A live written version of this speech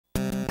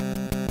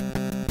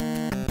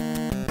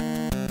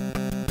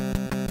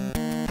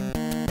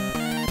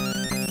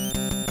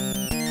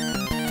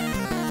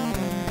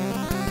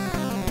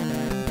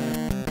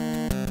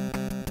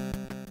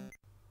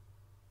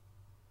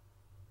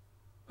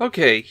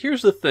Okay,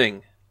 here's the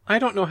thing. I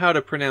don't know how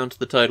to pronounce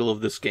the title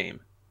of this game.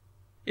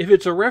 If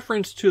it's a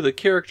reference to the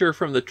character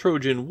from the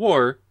Trojan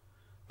War,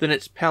 then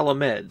it's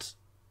Palamedes.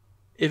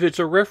 If it's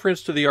a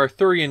reference to the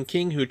Arthurian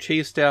king who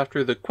chased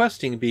after the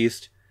questing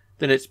beast,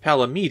 then it's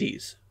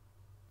Palamedes.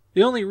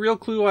 The only real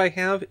clue I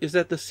have is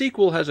that the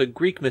sequel has a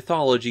Greek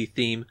mythology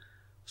theme,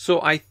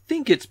 so I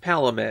think it's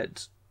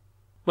Palamedes.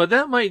 But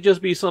that might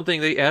just be something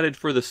they added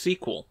for the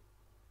sequel.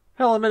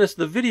 Palamedes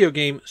the video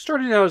game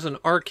started out as an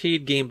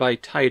arcade game by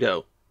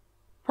Taito,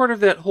 part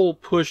of that whole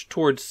push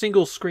towards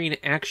single-screen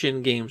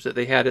action games that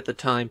they had at the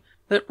time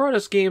that brought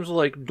us games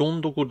like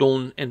Don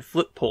Dokodon and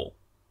Flip Pole.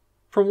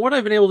 From what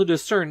I've been able to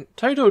discern,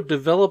 Taito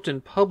developed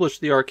and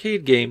published the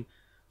arcade game,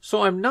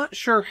 so I'm not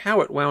sure how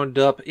it wound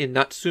up in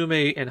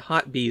Natsume and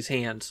Hot B's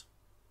hands.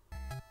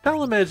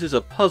 Palamedes is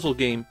a puzzle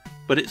game,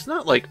 but it's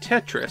not like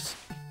Tetris.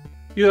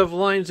 You have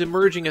lines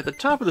emerging at the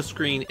top of the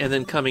screen and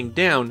then coming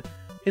down,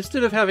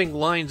 instead of having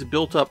lines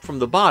built up from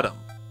the bottom.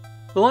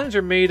 The lines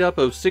are made up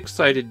of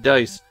 6-sided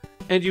dice,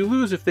 and you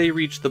lose if they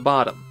reach the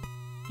bottom.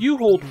 You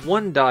hold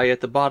one die at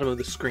the bottom of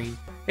the screen,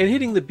 and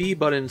hitting the B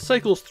button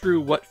cycles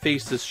through what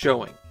face is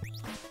showing.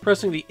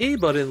 Pressing the A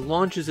button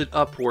launches it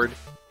upward,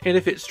 and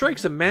if it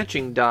strikes a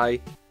matching die,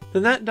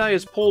 then that die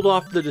is pulled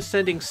off the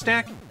descending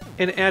stack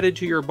and added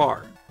to your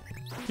bar.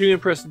 You can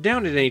press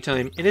down at any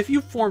time, and if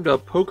you've formed a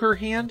poker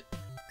hand,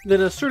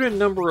 then a certain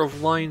number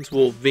of lines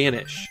will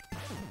vanish.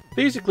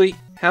 Basically,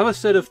 have a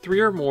set of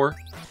 3 or more,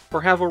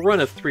 or have a run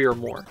of 3 or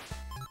more.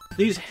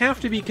 These have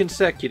to be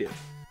consecutive.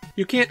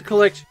 You can't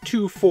collect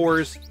 2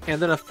 4s,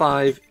 and then a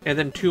 5, and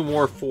then 2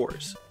 more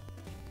 4s.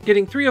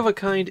 Getting 3 of a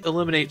kind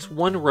eliminates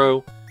 1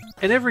 row,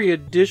 and every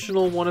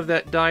additional one of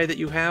that die that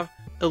you have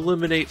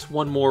eliminates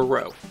 1 more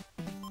row.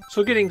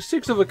 So getting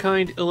 6 of a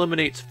kind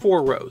eliminates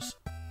 4 rows.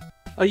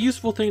 A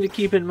useful thing to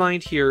keep in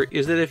mind here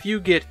is that if you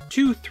get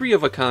 2 3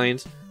 of a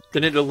kinds,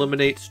 then it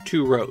eliminates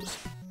 2 rows.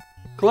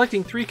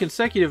 Collecting 3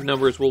 consecutive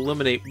numbers will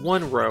eliminate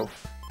 1 row,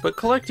 but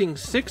collecting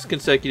 6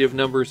 consecutive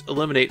numbers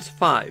eliminates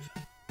 5.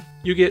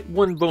 You get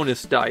 1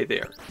 bonus die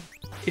there.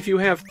 If you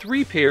have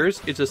 3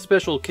 pairs, it's a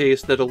special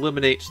case that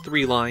eliminates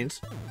 3 lines.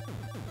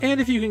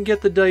 And if you can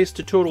get the dice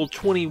to total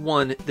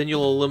 21, then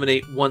you'll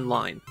eliminate 1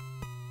 line.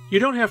 You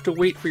don't have to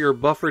wait for your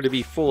buffer to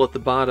be full at the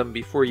bottom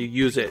before you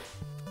use it,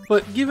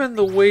 but given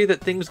the way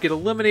that things get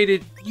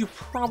eliminated, you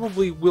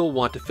probably will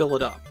want to fill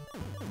it up.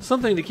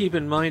 Something to keep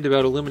in mind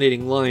about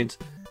eliminating lines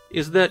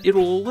is that it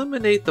will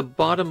eliminate the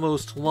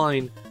bottommost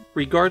line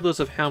regardless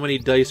of how many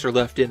dice are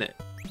left in it.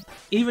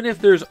 Even if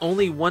there's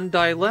only 1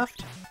 die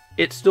left,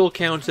 it still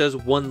counts as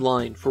 1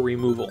 line for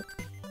removal.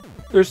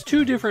 There's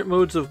 2 different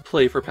modes of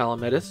play for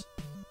Palamedes.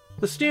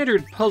 The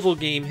standard puzzle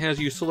game has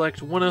you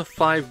select one of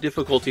 5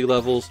 difficulty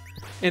levels,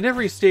 and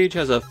every stage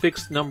has a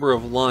fixed number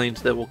of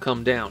lines that will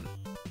come down.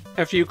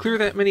 After you clear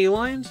that many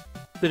lines,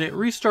 then it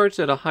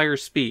restarts at a higher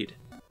speed.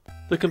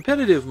 The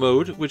competitive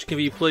mode, which can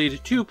be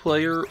played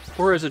 2-player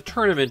or as a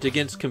tournament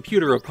against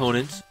computer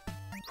opponents,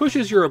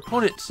 pushes your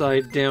opponent's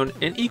side down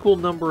an equal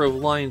number of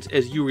lines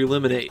as you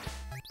eliminate.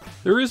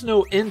 There is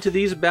no end to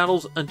these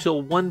battles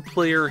until one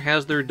player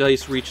has their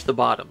dice reach the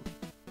bottom.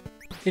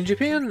 In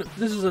Japan,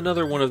 this is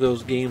another one of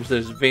those games that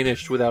has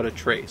vanished without a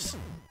trace.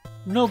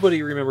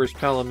 Nobody remembers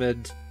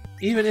Palamedes,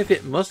 even if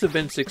it must have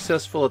been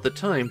successful at the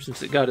time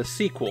since it got a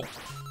sequel.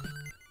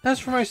 As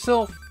for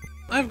myself,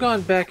 I've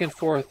gone back and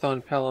forth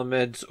on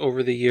Palamedes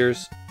over the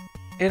years,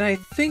 and I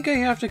think I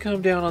have to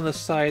come down on the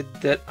side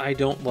that I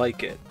don't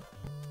like it.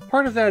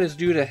 Part of that is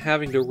due to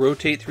having to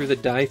rotate through the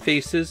die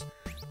faces.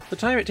 The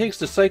time it takes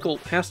to cycle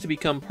has to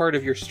become part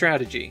of your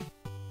strategy.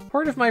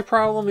 Part of my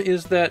problem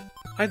is that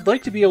I'd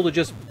like to be able to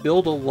just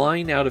build a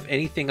line out of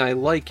anything I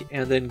like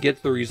and then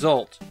get the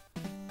result.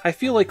 I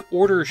feel like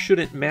order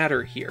shouldn't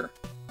matter here.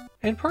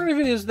 And part of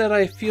it is that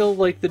I feel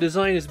like the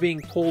design is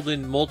being pulled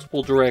in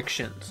multiple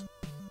directions.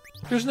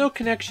 There's no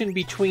connection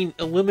between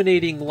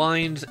eliminating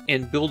lines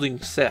and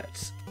building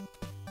sets.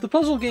 The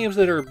puzzle games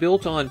that are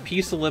built on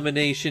piece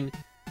elimination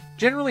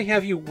generally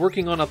have you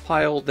working on a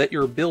pile that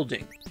you're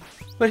building.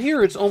 But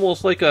here it's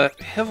almost like a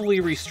heavily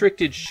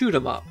restricted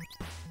shoot-'em-up.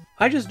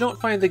 I just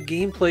don't find the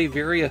gameplay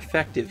very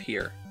effective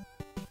here.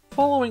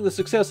 Following the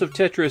success of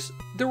Tetris,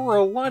 there were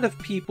a lot of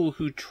people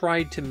who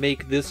tried to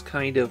make this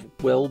kind of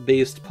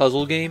well-based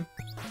puzzle game,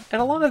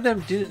 and a lot of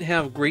them didn't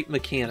have great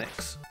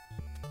mechanics.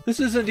 This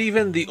isn't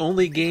even the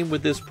only game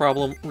with this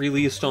problem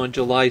released on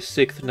July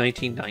 6,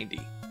 1990.